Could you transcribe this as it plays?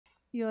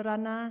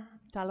Iorana,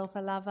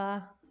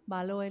 Talofalava,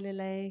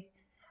 Maloelele,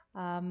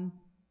 Lihan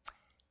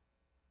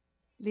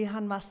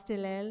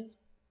Mastelel.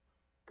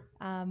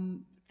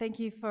 Thank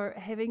you for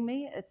having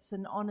me. It's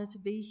an honor to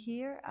be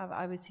here.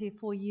 I was here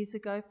 4 years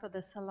ago for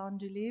the Salon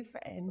du Livre,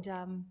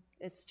 and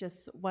it's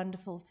just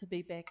wonderful to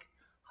be back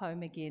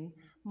home again.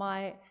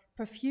 My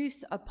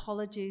profuse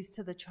apologies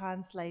to the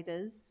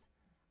translators.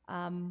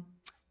 You're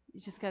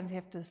just going to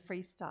have to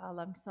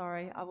freestyle. I'm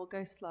sorry. I will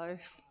go slow.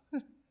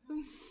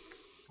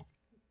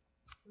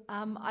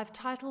 I've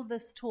titled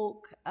this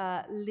talk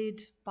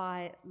Led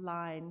by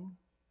Line,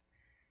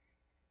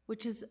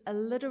 which is a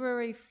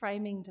literary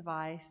framing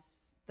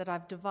device that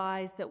I've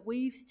devised that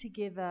weaves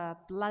together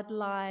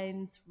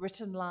bloodlines,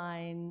 written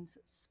lines,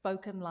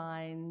 spoken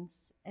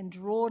lines, and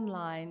drawn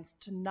lines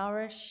to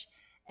nourish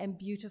and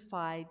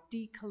beautify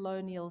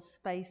decolonial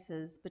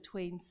spaces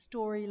between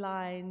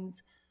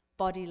storylines,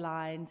 body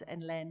lines,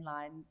 and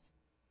landlines.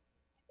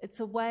 It's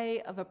a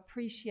way of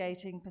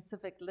appreciating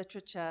Pacific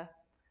literature,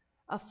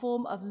 a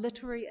form of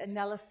literary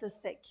analysis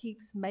that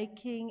keeps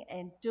making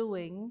and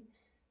doing,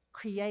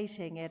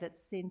 creating at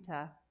its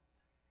center.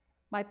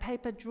 My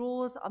paper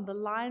draws on the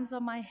lines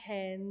on my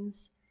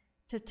hands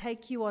to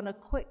take you on a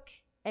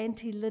quick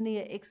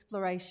anti-linear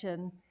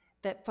exploration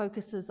that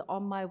focuses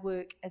on my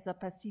work as a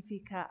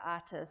Pacifica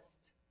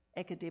artist,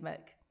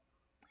 academic,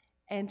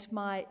 and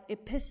my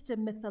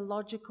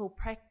epistemological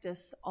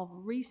practice of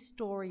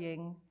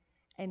restoring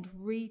and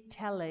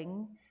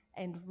retelling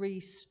and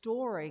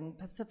restoring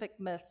Pacific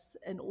myths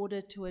in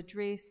order to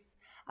address,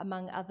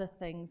 among other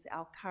things,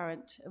 our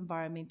current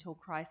environmental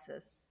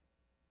crisis.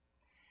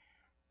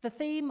 The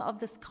theme of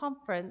this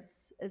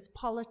conference is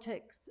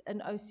politics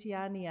in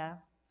Oceania.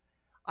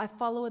 I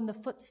follow in the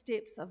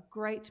footsteps of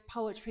great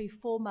poetry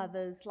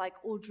foremothers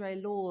like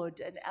Audre Lorde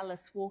and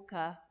Alice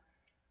Walker,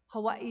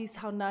 Hawaii's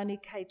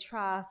Haunani K.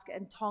 Trask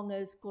and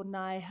Tonga's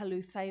Gonai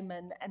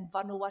Haluthaman and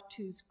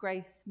Vanuatu's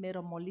Grace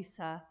Mera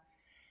Molisa,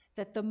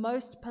 that the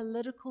most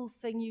political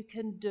thing you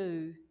can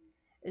do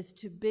is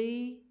to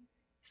be,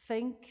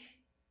 think,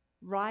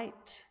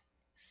 write,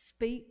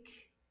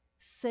 speak,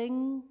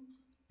 sing,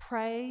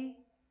 pray,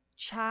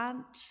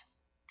 chant,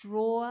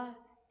 draw,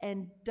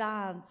 and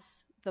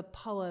dance the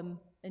poem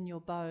in your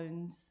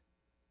bones.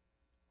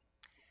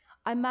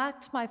 I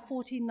marked my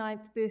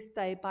 49th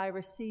birthday by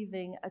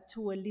receiving a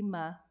tua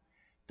lima,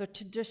 the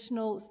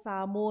traditional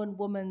Samoan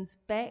woman's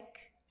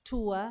back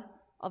tua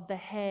of the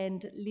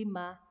hand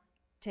lima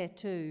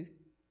tattoo.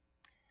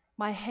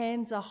 My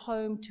hands are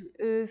home to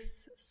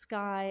earth,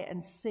 sky,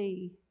 and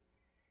sea.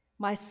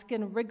 My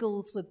skin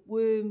wriggles with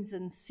worms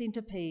and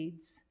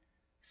centipedes,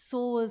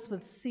 soars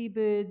with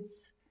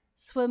seabirds,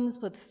 swims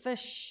with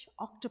fish,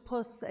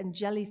 octopus, and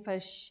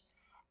jellyfish,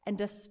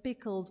 and are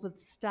speckled with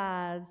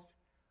stars,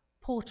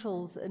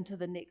 portals into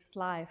the next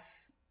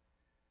life.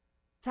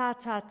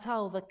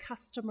 Tā, the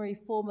customary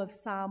form of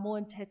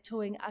Samoan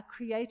tattooing, are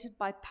created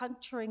by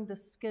puncturing the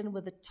skin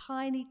with a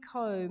tiny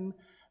comb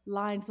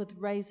lined with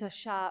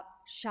razor-sharp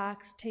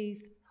shark's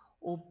teeth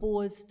or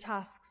boar's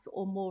tusks,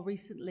 or more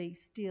recently,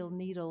 steel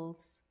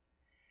needles.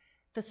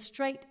 The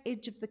straight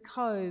edge of the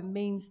comb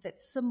means that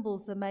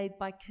symbols are made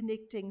by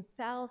connecting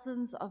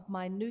thousands of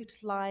minute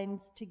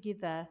lines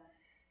together.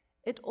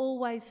 It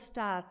always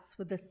starts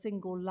with a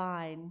single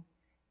line,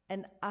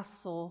 an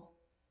aso.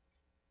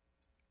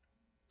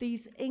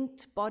 These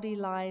inked body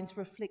lines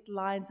reflect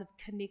lines of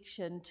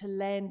connection to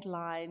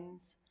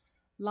landlines,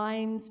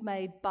 lines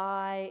made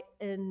by,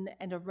 in,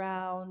 and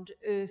around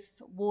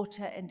earth,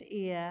 water, and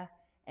air,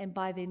 and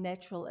by their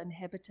natural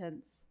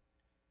inhabitants.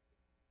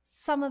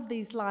 Some of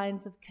these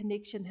lines of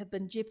connection have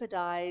been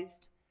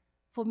jeopardized,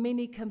 for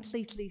many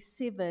completely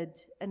severed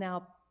in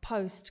our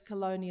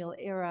post-colonial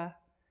era.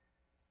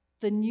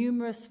 The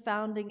numerous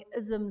founding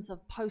isms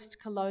of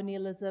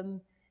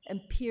post-colonialism,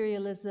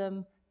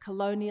 imperialism,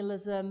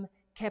 colonialism,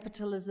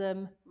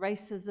 capitalism,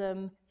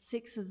 racism,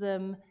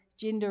 sexism,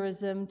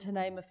 genderism, to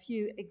name a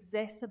few,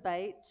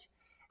 exacerbate,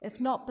 if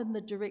not been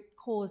the direct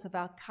cause of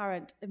our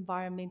current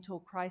environmental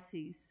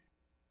crises.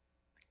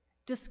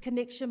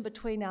 Disconnection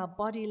between our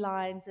body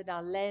lines and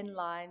our land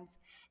lines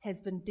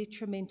has been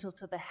detrimental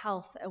to the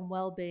health and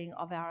well-being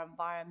of our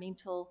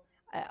environment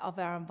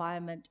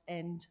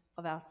and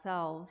of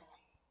ourselves.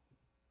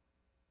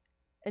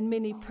 In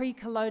many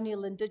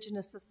pre-colonial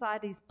indigenous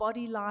societies,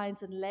 body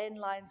lines and land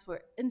lines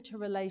were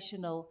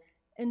interrelational,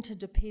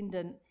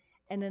 interdependent,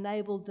 and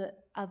enabled the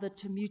other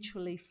to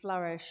mutually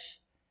flourish.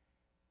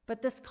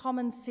 But this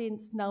common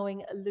sense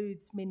knowing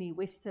eludes many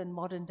Western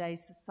modern-day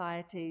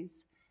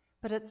societies,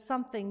 but it's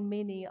something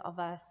many of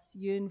us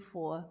yearn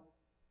for.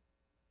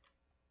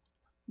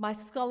 My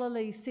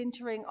scholarly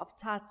centering of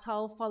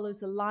tātau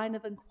follows a line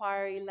of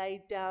inquiry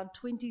laid down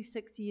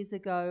 26 years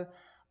ago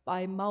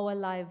by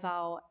Maulai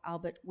Vau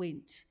Albert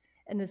Wendt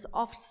in his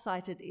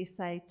oft-cited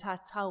essay,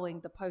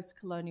 Tātauing the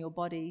Post-Colonial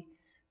Body,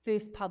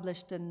 first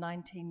published in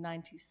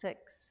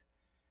 1996.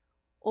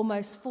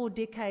 Almost 4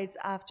 decades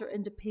after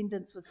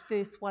independence was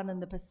first won in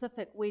the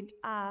Pacific, Wendt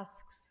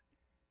asks,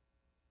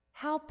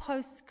 How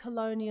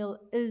post-colonial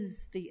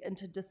is the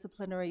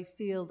interdisciplinary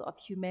field of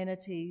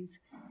humanities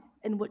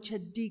in which a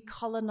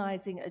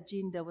decolonizing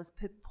agenda was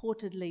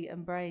purportedly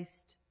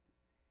embraced?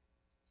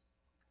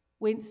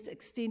 Wentz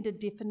extended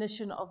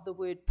definition of the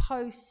word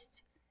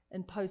post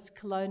and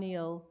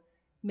post-colonial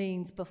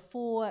means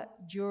before,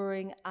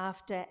 during,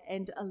 after,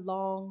 and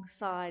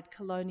alongside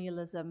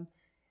colonialism,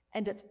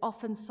 and it's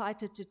often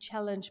cited to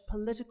challenge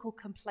political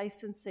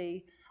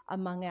complacency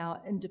among our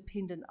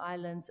independent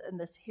islands in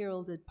this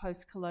heralded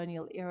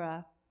post-colonial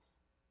era.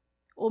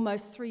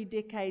 Almost 3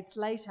 decades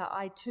later,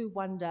 I too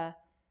wonder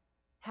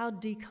how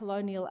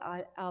decolonial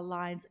our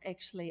lines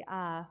actually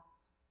are.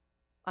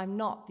 I'm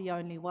not the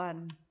only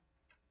one.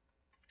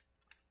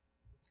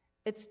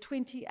 It's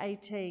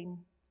 2018.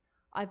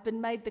 I've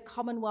been made the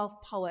Commonwealth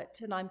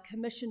Poet, and I'm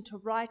commissioned to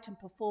write and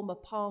perform a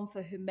poem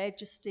for Her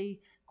Majesty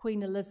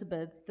Queen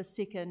Elizabeth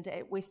II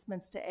at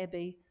Westminster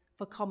Abbey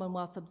for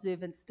Commonwealth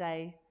Observance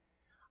Day.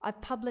 I've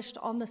published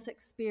on this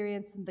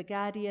experience in The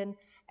Guardian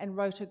and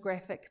wrote a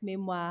graphic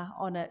memoir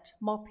on it,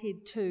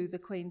 Mophead 2, the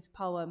Queen's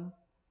poem.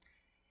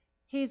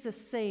 Here's a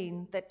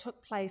scene that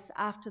took place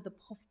after the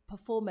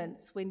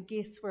performance when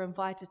guests were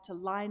invited to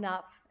line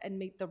up and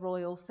meet the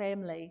royal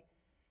family.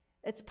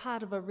 It's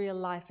part of a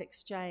real-life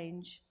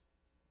exchange.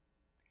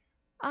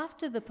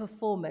 After the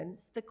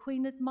performance, the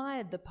Queen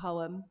admired the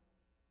poem.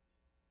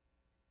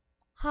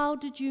 "How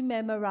did you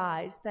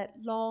memorize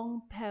that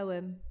long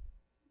poem?"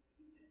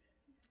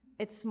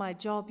 "It's my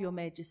job, Your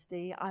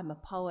Majesty. I'm a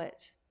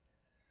poet."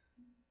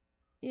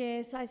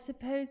 "Yes, I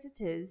suppose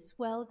it is.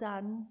 Well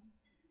done."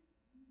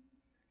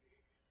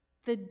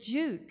 The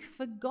Duke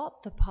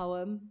forgot the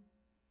poem.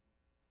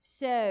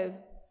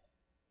 "So,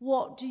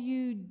 what do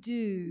you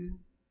do?"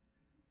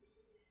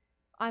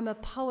 "I'm a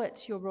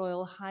poet, Your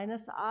Royal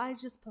Highness. I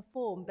just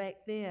perform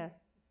back there."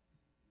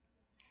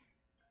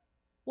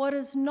 What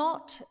is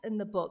not in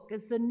the book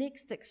is the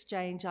next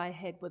exchange I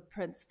had with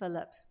Prince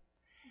Philip.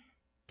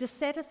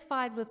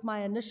 Dissatisfied with my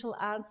initial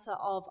answer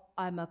of,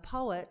 "I'm a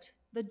poet,"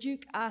 the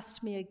Duke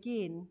asked me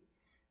again,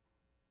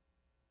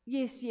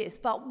 Yes,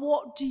 but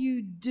what do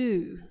you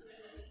do?"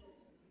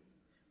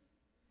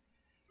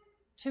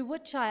 To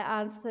which I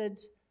answered,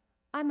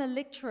 "I'm a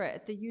lecturer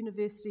at the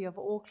University of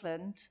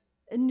Auckland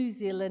in New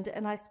Zealand,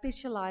 and I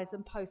specialize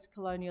in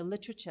post-colonial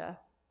literature."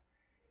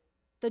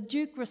 The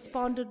Duke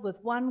responded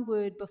with one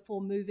word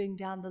before moving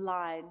down the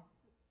line.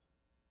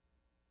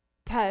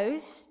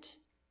 "Post?"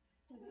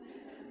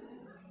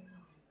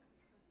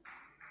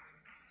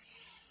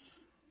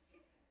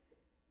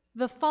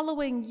 The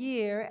following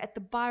year, at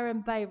the Byron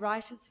Bay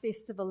Writers'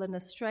 Festival in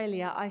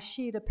Australia, I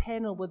shared a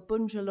panel with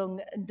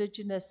Bundjalung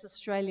Indigenous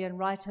Australian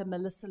writer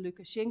Melissa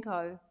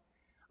Lukashenko.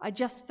 I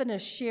just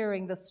finished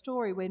sharing the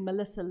story when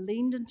Melissa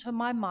leaned into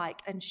my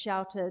mic and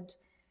shouted,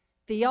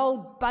 "The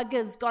old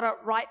bugger's got it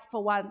right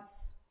for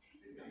once."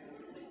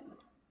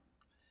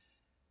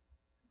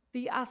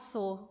 The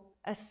aso,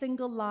 a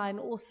single line,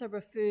 also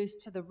refers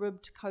to the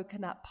ribbed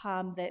coconut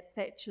palm that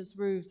thatches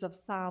roofs of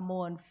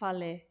Samoan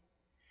fale.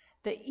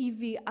 The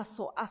iwi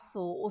aso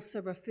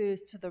also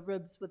refers to the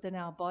ribs within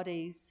our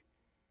bodies.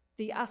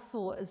 The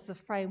aso is the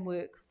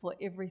framework for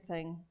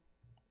everything.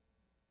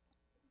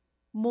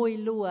 Moi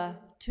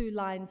lua, 2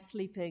 lines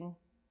sleeping.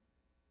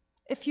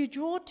 If you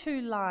draw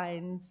 2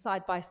 lines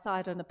side by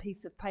side on a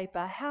piece of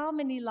paper, how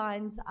many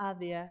lines are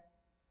there?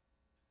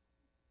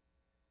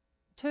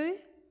 2?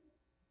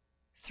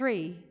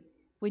 3,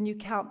 when you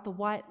count the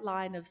white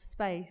line of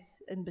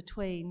space in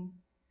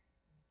between.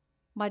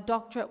 My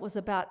doctorate was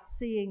about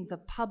seeing the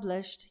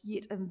published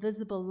yet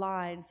invisible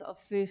lines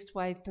of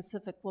first-wave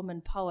Pacific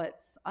women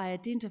poets. I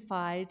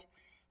identified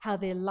how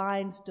their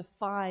lines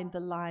define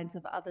the lines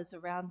of others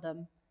around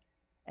them,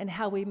 and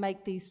how we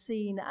make these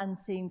seen,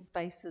 unseen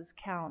spaces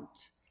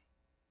count.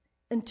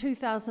 In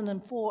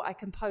 2004, I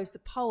composed a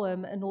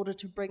poem in order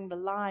to bring the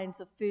lines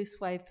of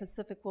first-wave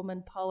Pacific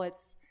women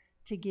poets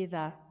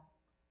together.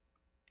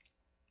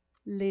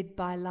 Led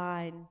by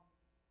line.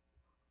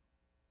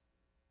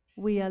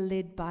 We are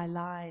led by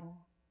line.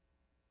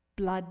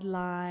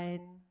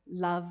 Bloodline,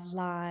 love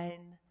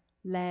line,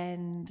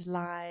 land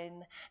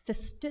line. The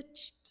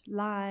stitched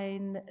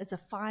line is a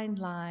fine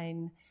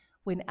line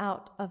when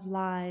out of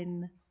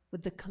line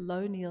with the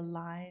colonial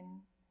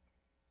line.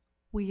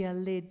 We are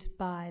led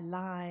by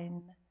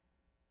line.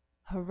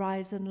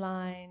 Horizon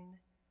line,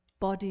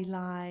 body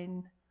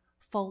line,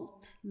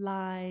 fault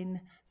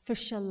line,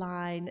 Fisher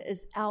line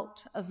is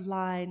out of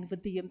line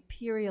with the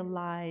imperial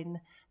line,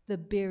 the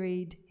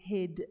buried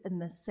head in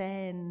the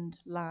sand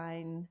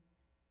line.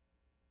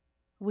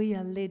 We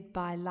are led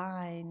by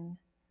line,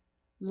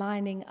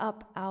 lining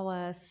up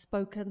our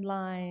spoken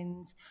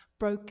lines,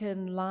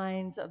 broken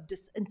lines of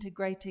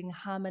disintegrating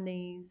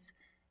harmonies,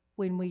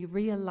 when we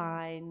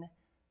realign,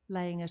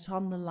 laying it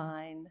on the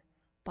line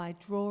by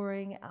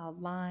drawing our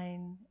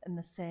line in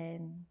the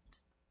sand.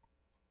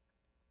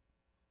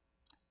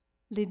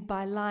 Led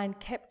by line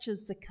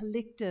captures the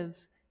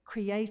collective,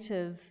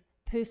 creative,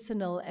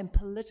 personal and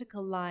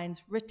political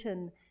lines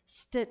written,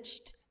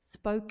 stitched,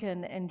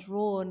 spoken and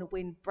drawn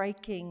when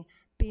breaking,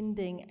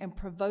 bending and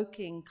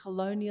provoking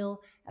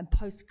colonial and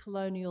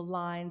post-colonial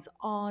lines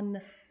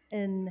on,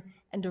 in,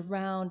 and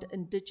around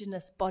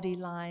Indigenous body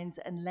lines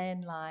and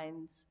land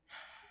lines.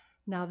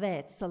 Now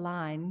that's a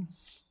line.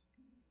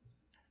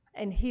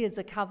 And here's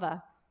a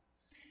cover.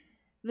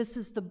 This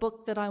is the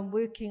book that I'm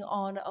working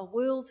on, a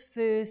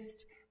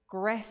world-first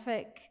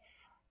graphic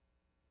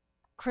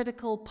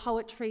critical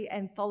poetry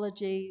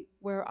anthology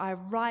where I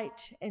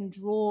write and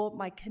draw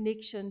my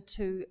connection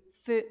to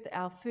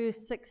our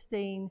first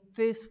 16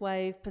 first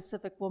wave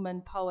Pacific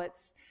women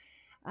poets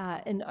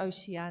in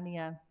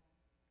Oceania.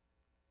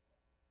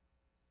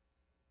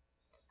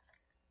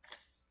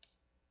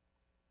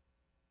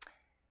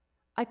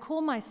 I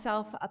call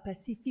myself a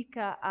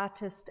Pacifica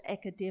artist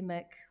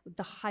academic with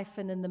the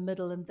hyphen in the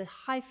middle, and the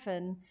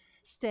hyphen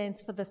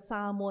stands for the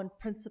Samoan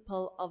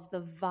principle of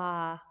the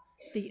va,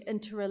 the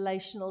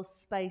interrelational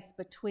space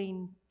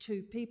between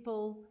two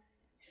people,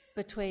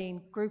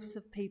 between groups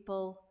of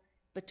people,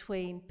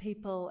 between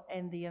people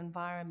and the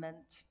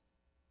environment.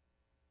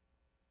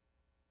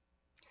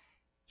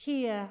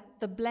 Here,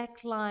 the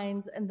black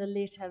lines in the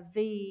letter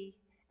V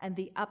and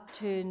the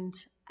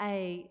upturned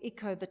A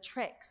echo the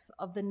tracks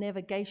of the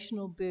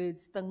navigational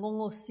birds, the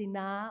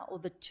ngongosina, or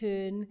the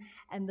tern,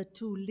 and the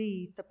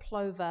tuli, the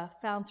plover,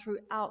 found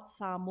throughout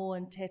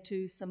Samoan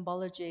tattoo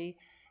symbology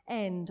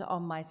and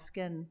on my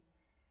skin.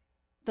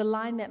 The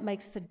line that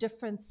makes the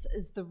difference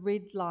is the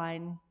red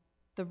line,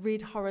 the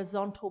red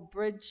horizontal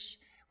bridge,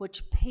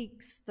 which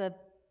peaks the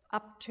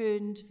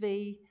upturned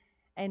V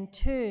and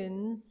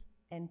turns,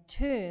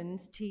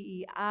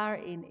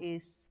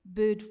 T-E-R-N-S,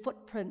 bird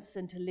footprints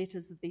into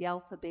letters of the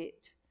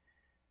alphabet.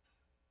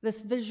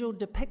 This visual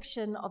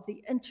depiction of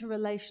the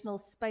interrelational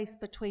space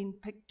between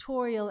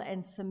pictorial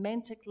and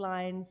semantic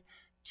lines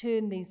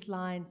turn these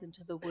lines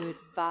into the word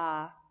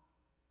va.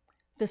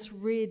 This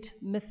red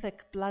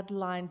mythic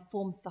bloodline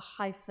forms the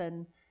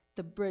hyphen,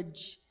 the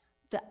bridge,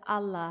 the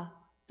ala,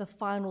 the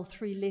final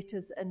three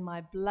letters in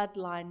my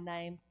bloodline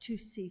name,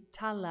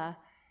 Tusitala,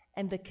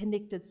 and the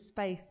connected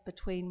space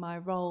between my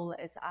role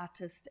as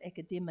artist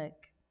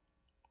academic.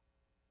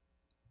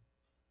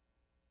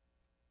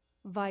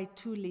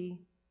 Vaituli,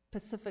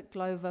 Pacific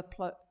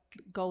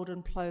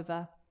golden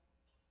plover,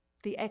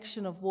 the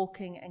action of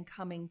walking and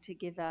coming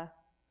together.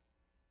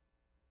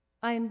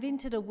 I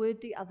invented a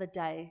word the other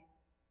day,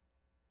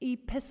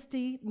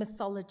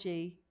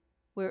 epistemology,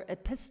 where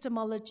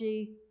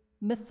epistemology,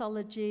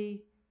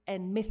 mythology,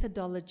 and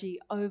methodology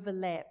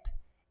overlap,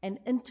 an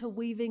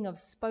interweaving of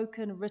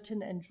spoken,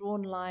 written, and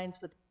drawn lines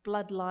with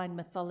bloodline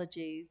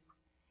mythologies.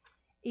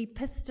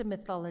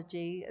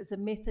 Epistemology is a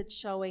method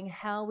showing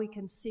how we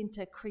can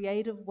center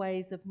creative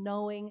ways of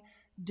knowing,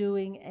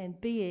 doing,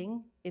 and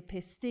being,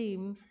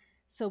 episteme,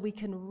 so we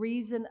can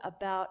reason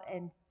about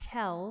and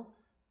tell,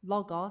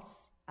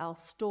 logos, our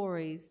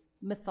stories,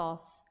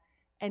 mythos,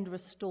 and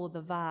restore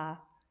the va.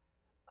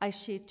 I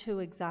share two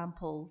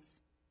examples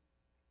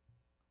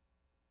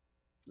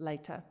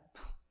later.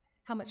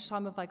 How much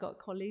time have I got,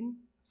 Colleen?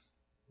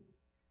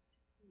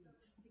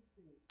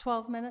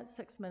 12 minutes,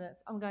 6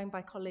 minutes. I'm going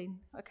by Colleen.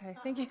 Okay,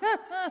 thank you.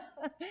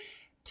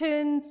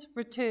 Terns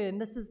return.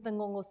 This is the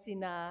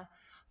ngongosina.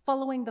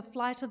 Following the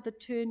flight of the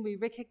tern, we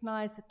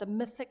recognize that the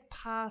mythic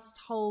past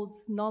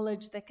holds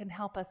knowledge that can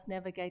help us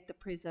navigate the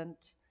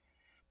present.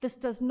 This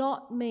does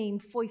not mean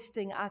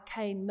foisting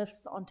arcane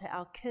myths onto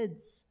our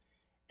kids.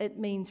 It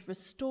means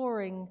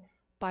restoring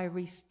by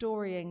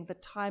restoring the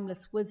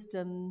timeless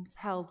wisdoms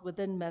held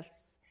within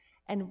myths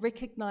and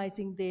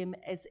recognizing them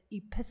as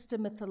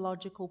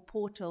epistemological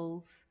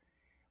portals.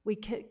 We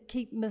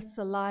keep myths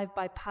alive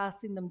by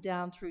passing them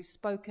down through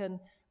spoken,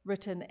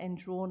 written, and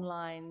drawn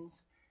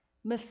lines.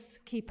 Myths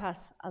keep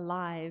us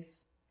alive.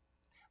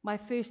 My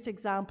first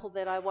example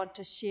that I want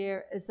to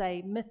share is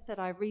a myth that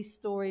I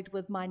restoried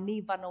with my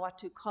Ni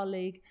Vanuatu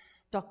colleague,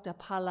 Dr.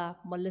 Pala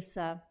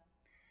Molisa.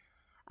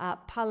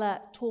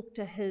 Pala talked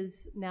to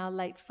his now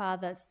late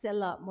father,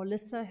 Sela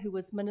Molisa, who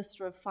was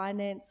Minister of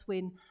Finance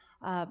when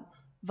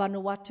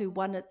Vanuatu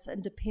won its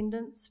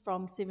independence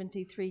from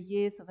 73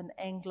 years of an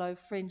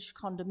Anglo-French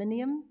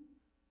condominium.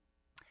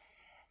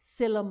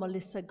 Sela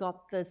Molisa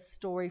got this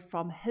story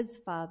from his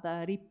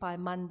father, Ripai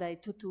Mande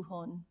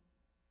Tutuhon.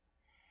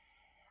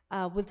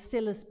 With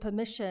Sela's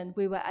permission,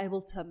 we were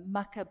able to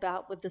muck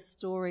about with the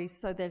story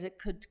so that it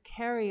could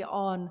carry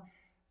on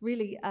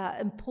really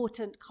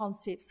important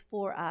concepts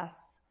for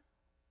us,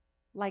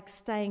 like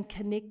staying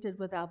connected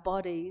with our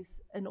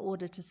bodies in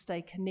order to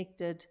stay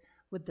connected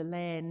with the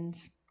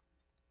land.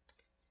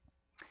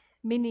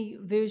 Many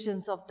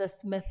versions of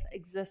this myth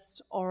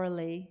exist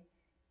orally,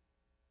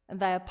 and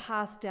they are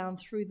passed down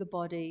through the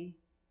body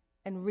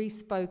and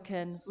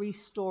respoken,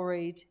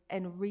 restoried,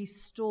 and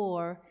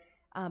restore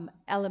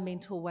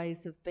elemental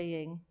ways of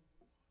being.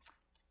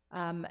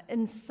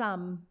 In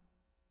sum,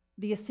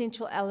 the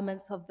essential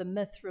elements of the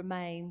myth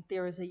remain.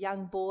 There is a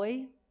young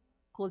boy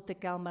called Te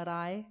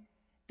Kalmarai,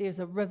 there's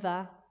a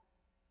river,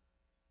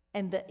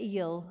 and the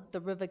eel,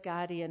 the river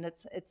guardian,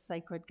 its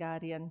sacred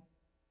guardian.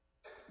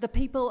 The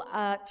people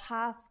are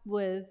tasked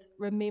with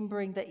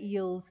remembering the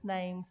eels'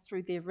 names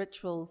through their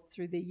rituals,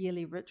 through their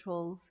yearly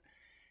rituals.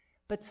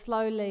 But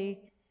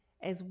slowly,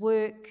 as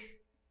work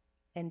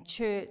and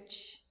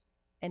church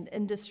and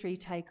industry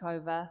take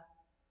over,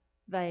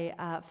 they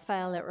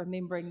fail at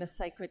remembering the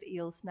sacred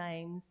eel's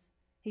names.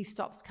 He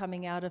stops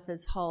coming out of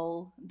his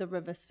hole. The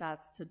river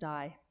starts to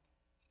die.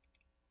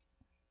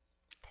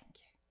 Thank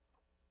you.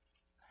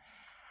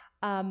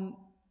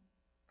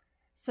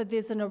 So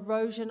there's an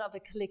erosion of a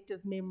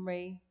collective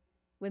memory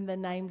when the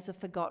names are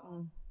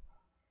forgotten.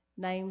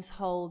 Names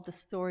hold the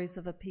stories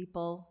of a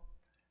people.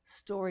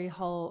 Stories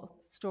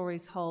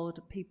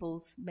hold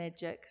people's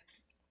magic.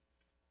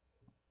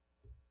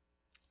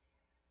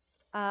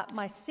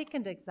 My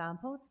second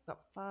example, it's got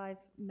 5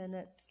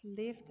 minutes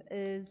left,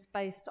 is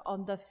based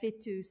on the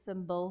whetū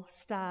symbol,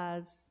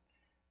 stars,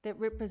 that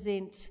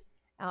represent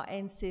our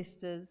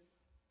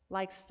ancestors.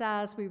 Like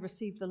stars, we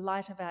receive the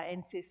light of our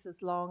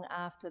ancestors long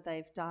after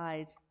they've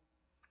died.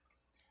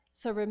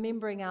 So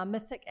remembering our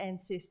mythic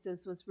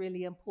ancestors was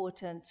really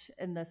important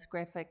in this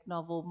graphic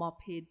novel,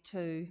 Mophead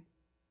 2.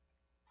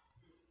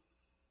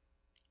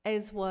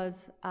 As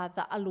was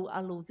the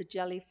alu, the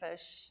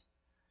jellyfish.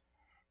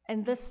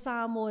 And this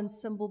Samoan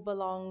symbol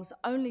belongs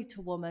only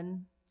to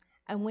women.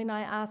 And when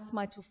I asked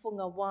my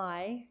tufunga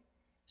why,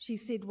 she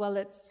said, well,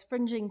 its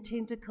fringing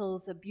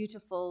tentacles are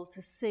beautiful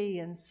to see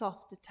and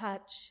soft to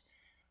touch.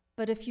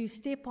 But if you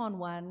step on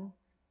one,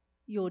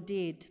 you're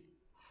dead.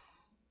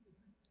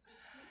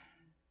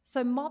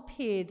 So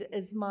Mophead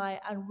is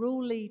my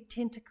unruly,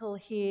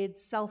 tentacle-haired,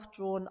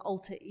 self-drawn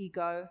alter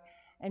ego,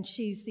 and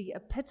she's the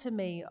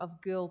epitome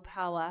of girl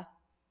power.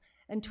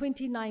 In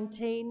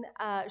 2019,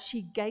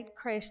 she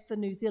gate-crashed the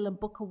New Zealand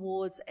Book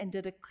Awards and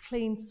did a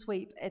clean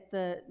sweep at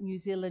the New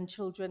Zealand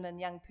Children and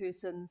Young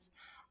Persons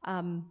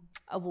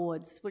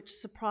Awards, which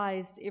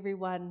surprised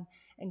everyone,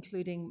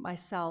 including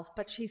myself.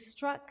 But she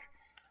struck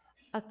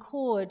a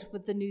chord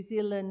with the New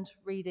Zealand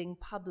reading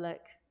public.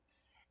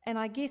 And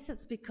I guess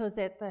it's because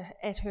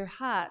at her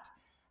heart,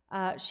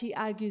 she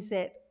argues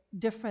that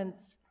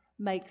difference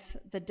makes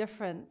the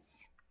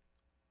difference.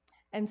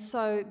 And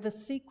so the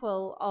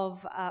sequel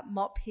of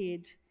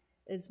Mophead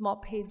is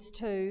Mophead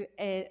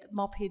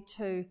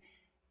 2,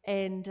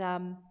 and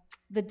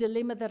the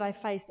dilemma that I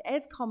faced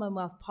as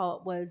Commonwealth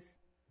poet was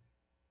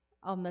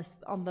on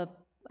the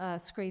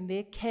screen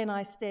there. Can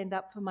I stand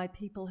up for my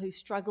people who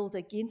struggled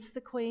against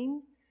the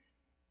Queen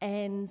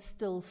and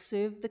still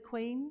serve the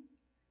Queen?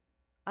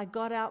 I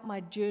got out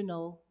my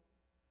journal.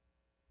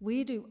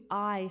 Where do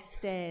I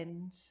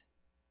stand?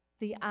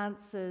 The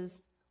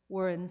answers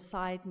were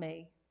inside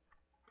me.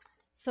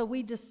 So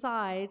we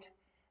decide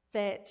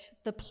that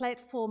the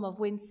platform of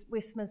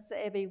Westminster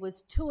Abbey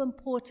was too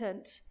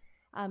important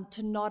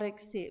to not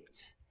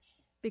accept,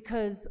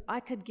 because I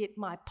could get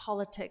my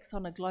politics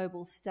on a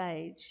global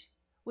stage,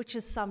 which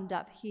is summed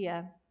up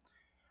here.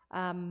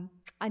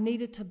 I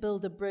needed to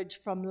build a bridge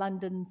from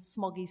London's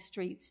smoggy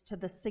streets to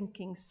the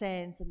sinking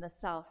sands in the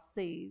South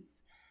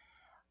Seas.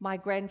 My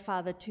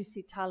grandfather,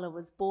 Tusitala,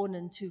 was born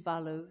in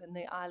Tuvalu, in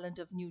the island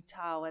of New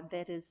Tau, and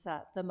that is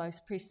the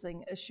most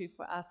pressing issue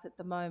for us at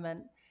the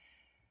moment.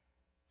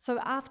 So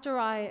after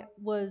I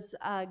was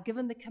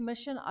given the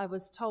commission, I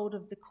was told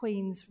of the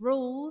Queen's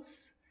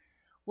rules,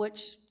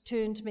 which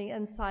turned me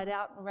inside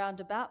out and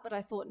roundabout, but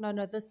I thought,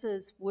 no, this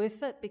is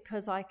worth it,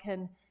 because I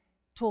can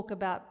talk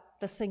about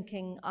the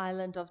sinking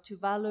island of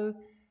Tuvalu,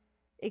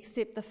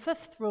 except the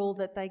fifth rule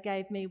that they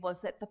gave me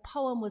was that the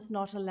poem was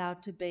not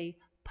allowed to be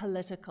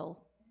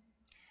political.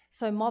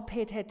 So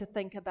Mophead had to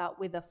think about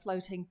whether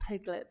floating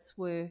piglets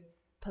were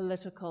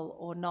political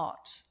or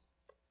not.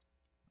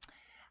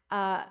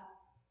 I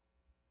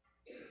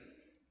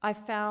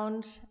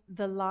found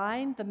the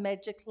line, the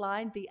magic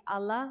line, the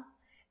ala,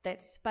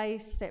 that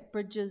space that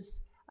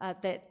bridges,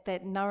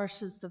 that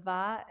nourishes the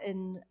va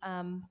in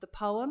the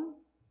poem.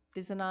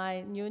 There's an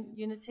I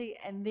unity,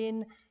 and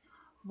then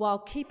while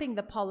keeping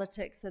the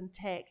politics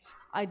intact,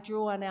 I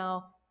draw on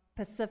our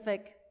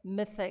Pacific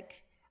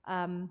mythic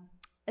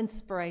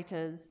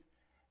inspirators.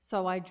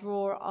 So I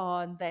draw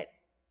on that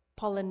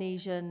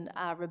Polynesian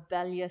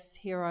rebellious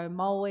hero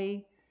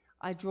Maui.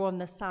 I draw on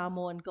the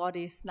Samoan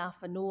goddess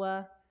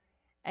Ngāwhanua,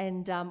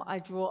 and I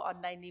draw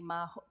on Neini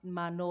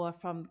Manoa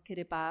from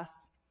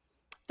Kiribati.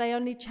 They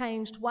only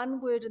changed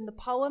one word in the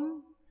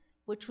poem,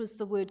 which was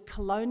the word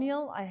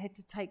colonial. I had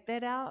to take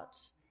that out,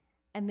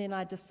 and then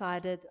I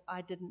decided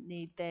I didn't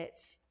need that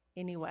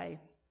anyway.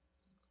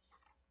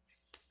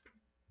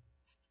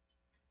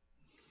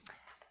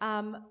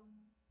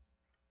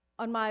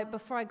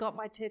 Before I got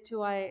my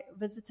tattoo, I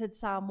visited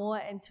Samoa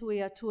and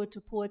Tuia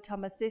Tuatupua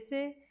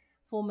Tamasese,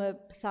 former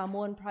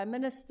Samoan Prime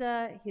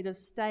Minister, head of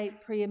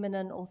state,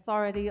 preeminent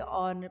authority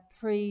on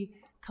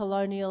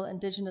pre-colonial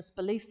indigenous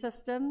belief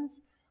systems.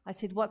 I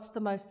said, what's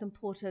the most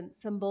important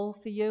symbol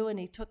for you? And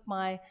he took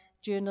my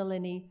journal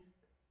and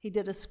he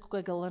did a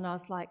squiggle, and I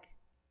was like,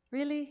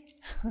 really?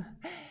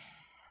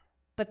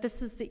 But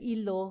this is the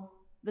ilo,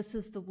 this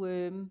is the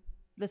worm,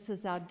 this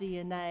is our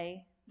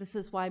DNA. This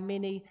is why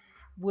many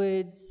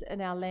words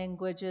in our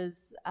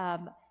languages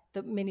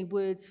the many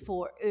words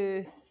for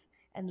earth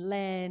and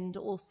land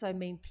also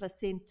mean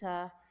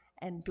placenta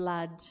and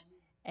blood.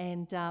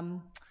 And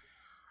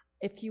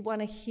if you want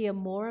to hear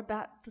more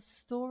about the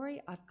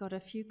story, I've got a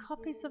few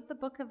copies of the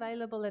book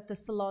available at the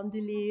Salon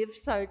du Livre.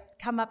 So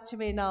come up to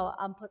me and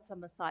I'll put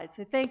some aside.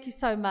 So thank you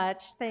so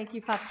much. Thank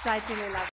you for